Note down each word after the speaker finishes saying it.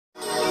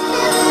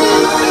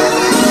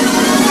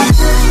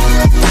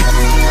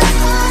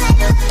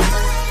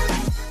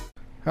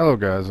Hello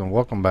guys, and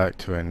welcome back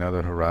to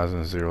another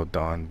Horizon Zero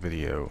Dawn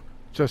video.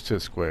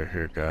 JustHitSquare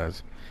here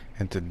guys,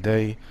 and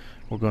today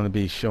we're going to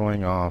be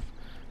showing off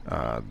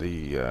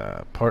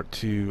the part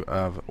 2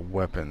 of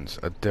weapons,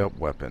 Adept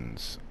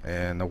weapons.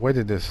 And I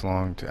waited this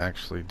long to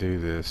actually do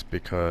this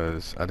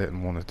because I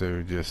didn't want to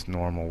do just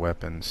normal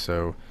weapons.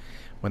 So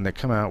when they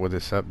come out with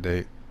this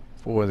update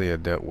for the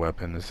Adept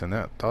weapons, and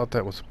I thought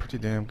that was a pretty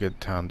damn good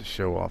time to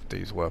show off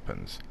these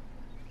weapons.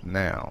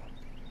 Now,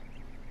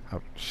 I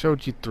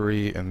showed you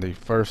 3 in the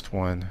first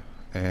one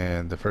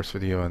and the first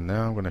video, and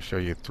now I'm going to show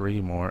you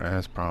 3 more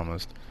as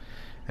promised.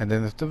 And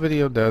then if the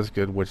video does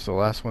good, which the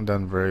last one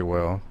done very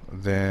well,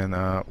 then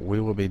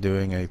we will be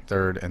doing a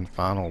third and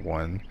final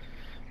one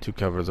to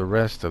cover the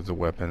rest of the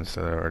weapons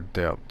that are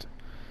Adept.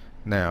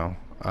 Now,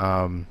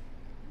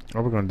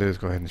 what we're going to do is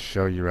go ahead and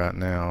show you right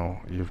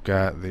now. You've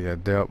got the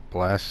Adept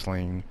blast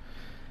sling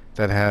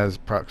that has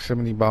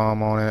proximity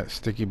bomb on it,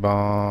 sticky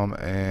bomb,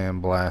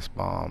 and blast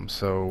bomb.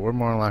 So we're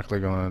more likely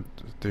going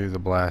to do the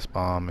blast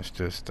bomb. It's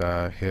just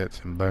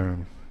hits and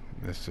boom,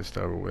 it's just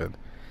over with.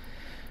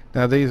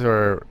 Now these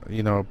are,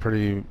 you know,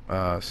 pretty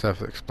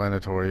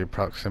self-explanatory,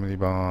 proximity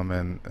bomb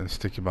and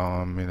sticky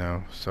bomb, you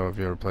know, so if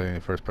you ever play any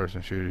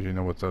first-person shooters, you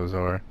know what those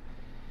are.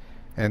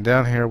 And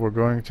down here we're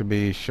going to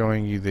be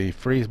showing you the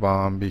freeze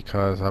bomb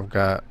because I've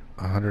got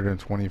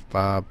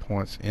 125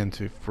 points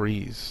into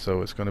freeze,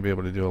 so it's going to be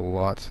able to do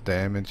lots of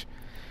damage.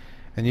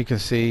 And you can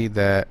see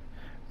that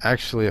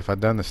actually if I'd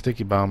done the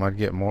sticky bomb I'd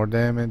get more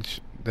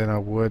damage than I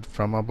would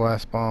from my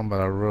blast bomb,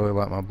 but I really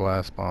like my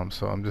blast bomb,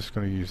 so I'm just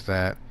going to use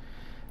that.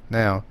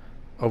 Now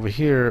over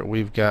here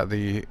we've got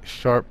the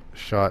sharp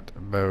shot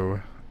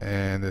bow,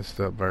 and it's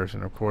the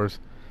version, of course.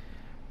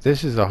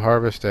 This is a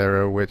harvest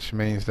arrow, which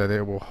means that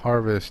it will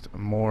harvest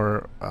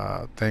more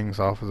things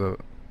off of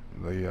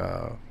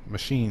the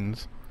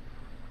machines.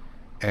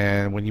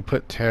 And when you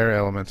put tear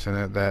elements in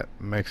it, that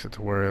makes it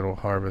to where it'll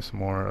harvest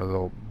more, or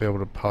they'll be able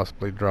to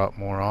possibly drop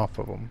more off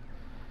of them.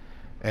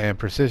 And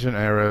precision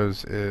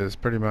arrows is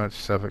pretty much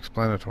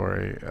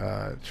self-explanatory.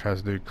 It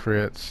tries to do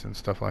crits and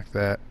stuff like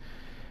that.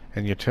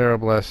 And your Terra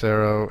Blast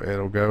arrow,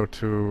 it'll go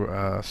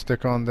to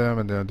stick on them,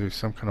 and then do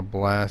some kind of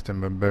blast,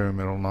 and boom,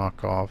 it'll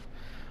knock off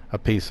a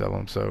piece of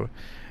them. So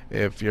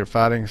if you're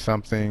fighting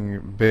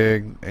something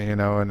big, you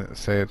know, and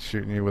say it's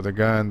shooting you with a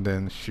gun,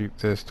 then shoot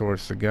this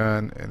towards the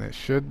gun, and it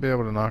should be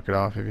able to knock it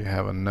off if you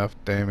have enough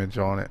damage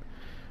on it,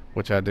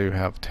 which I do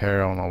have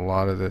tear on a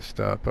lot of this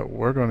stuff. But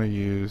we're going to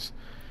use,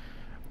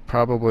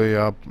 probably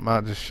I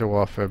might just show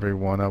off every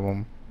one of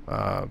them,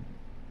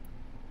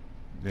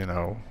 you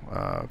know,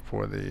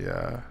 for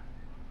the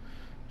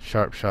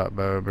sharp shot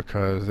bow,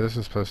 because this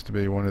is supposed to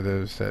be one of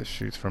those that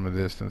shoots from a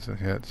distance and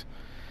hits.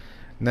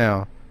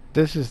 Now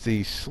this is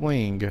the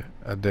sling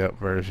Adept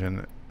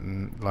version,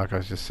 and like I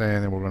was just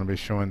saying, and we're going to be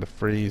showing the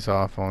freeze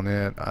off on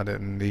it. I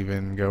didn't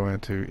even go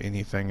into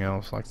anything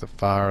else like the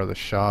fire or the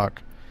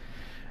shock.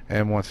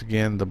 And once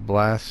again, the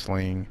blast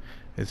sling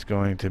is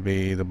going to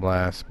be the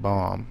blast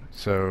bomb,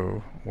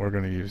 so we're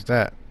going to use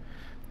that.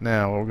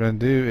 Now what we're going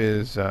to do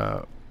is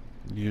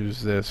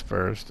use this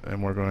first,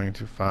 and we're going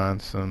to find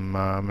some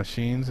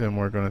machines, and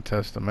we're going to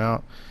test them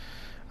out.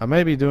 I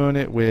may be doing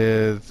it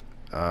with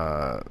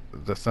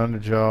the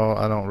Thunderjaw.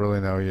 I don't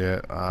really know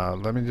yet.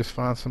 Let me just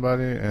find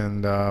somebody,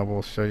 and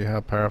we'll show you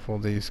how powerful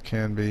these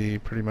can be,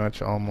 pretty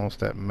much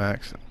almost at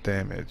max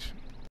damage.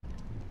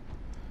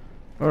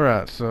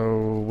 Alright,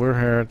 so we're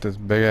here at this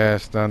big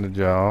ass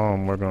Thunderjaw,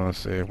 and we're gonna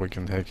see if we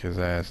can take his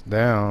ass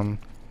down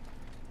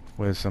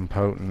with some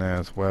potent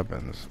ass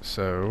weapons.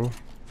 So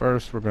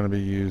first we're gonna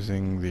be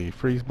using the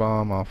freeze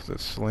bomb off the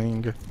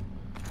sling,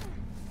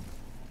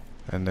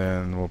 and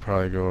then we'll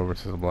probably go over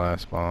to the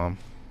blast bomb.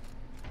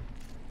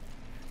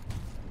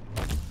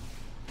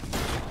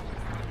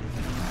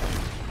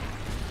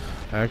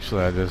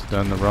 Actually, I just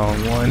done the wrong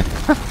one.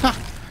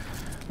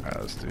 Alright,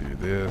 let's do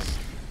this.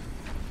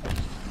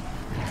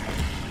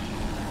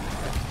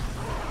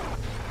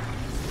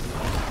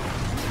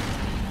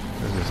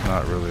 This is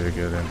not really a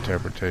good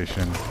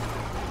interpretation.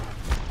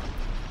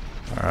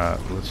 Alright,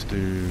 let's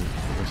do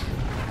this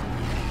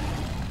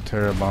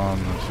Terra bomb,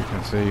 as you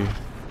can see.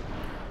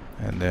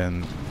 And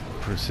then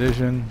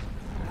precision.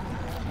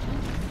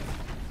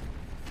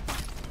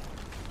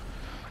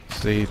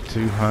 See,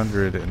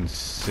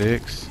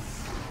 206.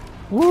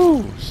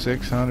 Woo!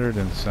 600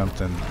 and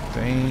something.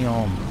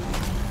 Damn.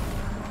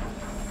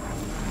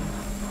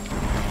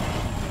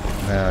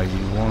 Now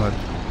you want to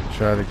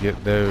try to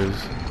get those.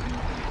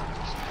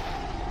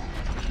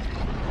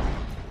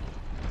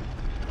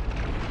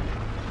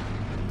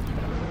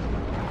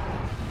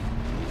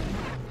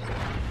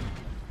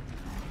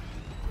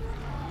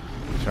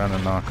 Trying to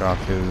knock off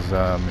his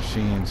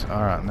machines.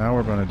 Alright, now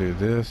we're going to do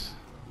this.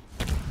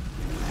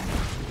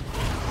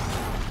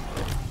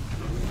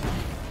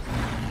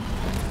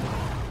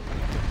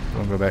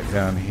 Go back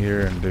down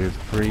here and do the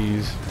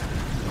freeze.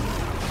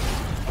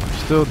 I'm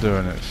still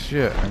doing it.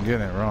 Shit, I'm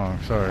getting it wrong.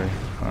 Sorry.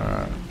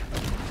 Alright.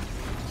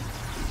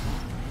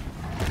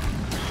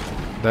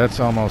 That's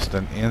almost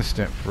an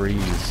instant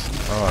freeze.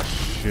 Oh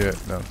shit,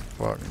 that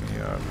fucked me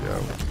up, yo.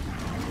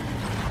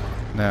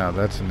 Now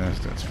that's an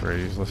instance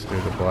freeze. Let's do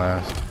the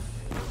blast.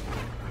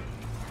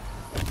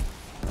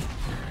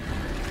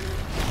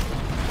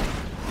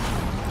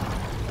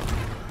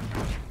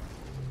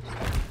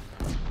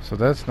 So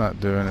that's not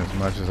doing as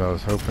much as I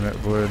was hoping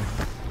it would.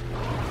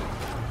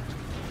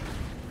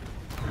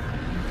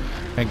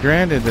 And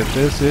granted that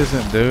this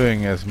isn't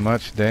doing as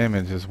much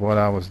damage as what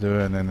I was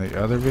doing in the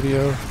other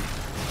video.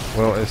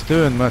 Well, it's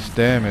doing much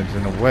damage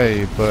in a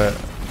way, but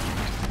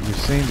you've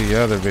seen the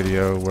other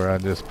video where I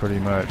just pretty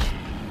much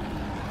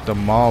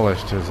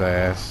demolished his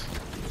ass.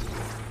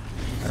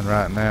 And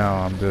right now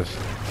I'm just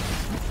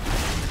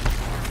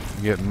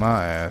getting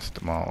my ass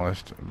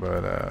demolished.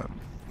 But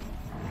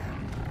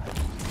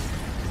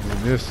you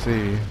just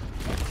see,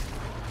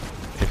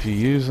 if you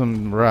use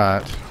them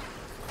right,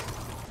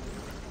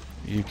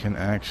 you can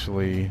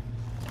actually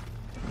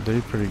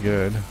do pretty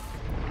good.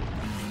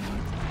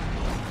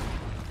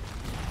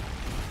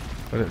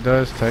 But it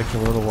does take a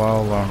little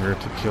while longer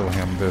to kill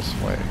him this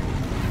way.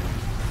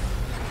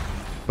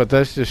 But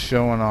that's just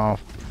showing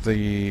off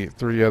the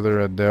 3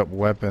 other Adept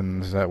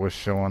weapons that was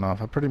showing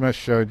off. I pretty much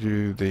showed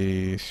you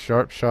the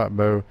sharp shot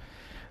bow.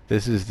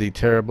 This is the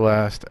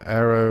Blast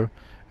arrow.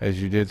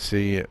 As you did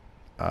see, it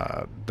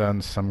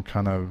done some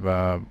kind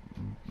of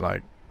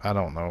like, I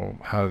don't know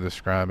how to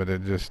describe it.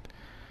 It just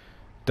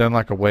done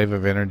like a wave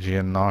of energy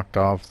and knocked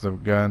off the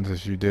guns,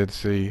 as you did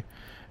see.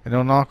 And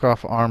it'll knock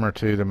off armor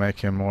too to make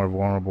him more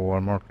vulnerable,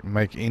 or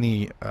make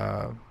any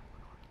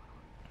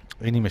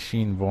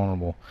machine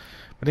vulnerable.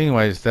 But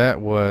anyways,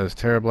 that was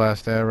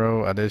Blast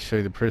arrow. I did show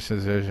you the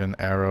precision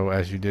arrow.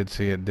 As you did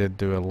see, it did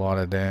do a lot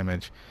of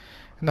damage.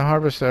 And the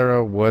harvest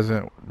arrow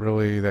wasn't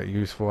really that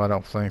useful. I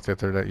don't think that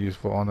they're that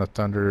useful on the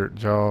thunder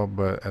jaw,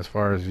 but as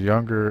far as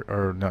younger,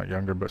 or not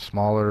younger, but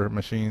smaller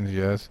machines,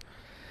 yes.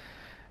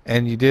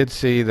 And you did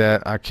see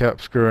that I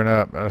kept screwing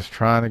up. I was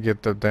trying to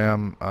get the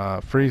damn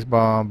freeze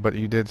bomb, but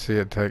you did see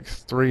it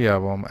takes 3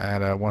 of them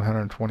at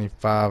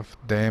 125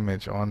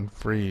 damage on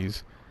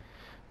freeze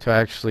to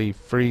actually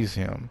freeze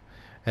him.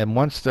 And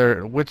once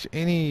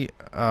any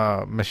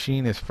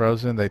machine is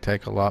frozen, they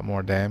take a lot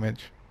more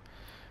damage.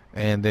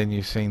 And then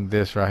you've seen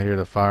this right here,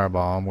 the fire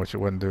bomb, which it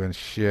wasn't doing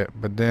shit.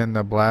 But then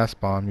the blast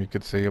bomb, you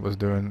could see it was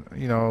doing,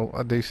 you know,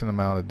 a decent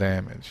amount of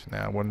damage.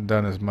 Now, it wasn't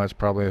done as much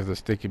probably as the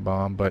sticky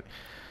bomb, but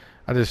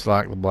I just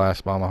like the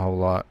blast bomb a whole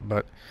lot.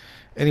 But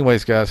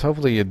anyways, guys,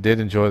 hopefully you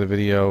did enjoy the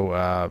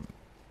video.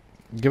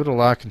 Give it a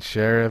like and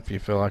share if you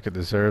feel like it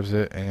deserves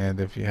it. And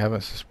if you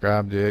haven't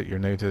subscribed yet, you're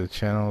new to the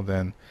channel,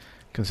 then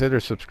consider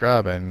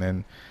subscribing.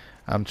 And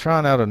I'm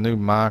trying out a new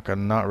mic.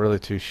 I'm not really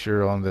too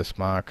sure on this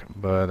mic,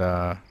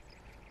 but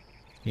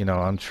you know,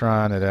 I'm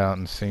trying it out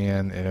and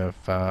seeing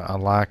if I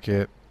like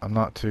it. I'm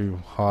not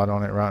too hot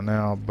on it right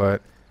now,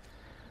 but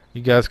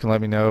you guys can let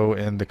me know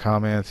in the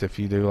comments if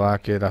you do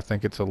like it. I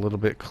think it's a little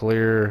bit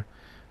clearer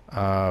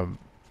now.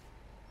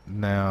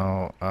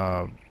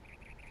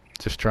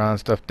 Just trying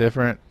stuff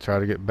different, try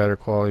to get better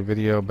quality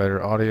video,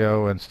 better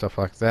audio and stuff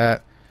like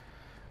that.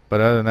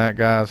 But other than that,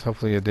 guys,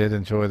 hopefully you did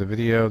enjoy the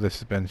video. This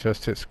has been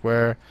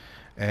JustHitSquare,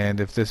 and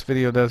if this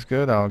video does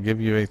good, I'll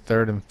give you a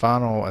 3rd and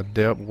final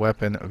Adept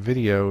weapon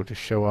video to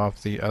show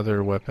off the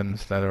other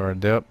weapons that are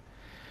Adept.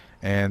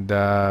 And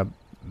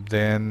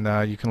then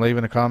you can leave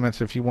in the comments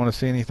if you want to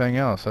see anything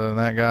else. Other than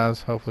that,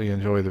 guys, hopefully you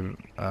enjoy the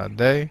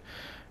day,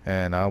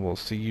 and I will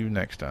see you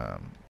next time.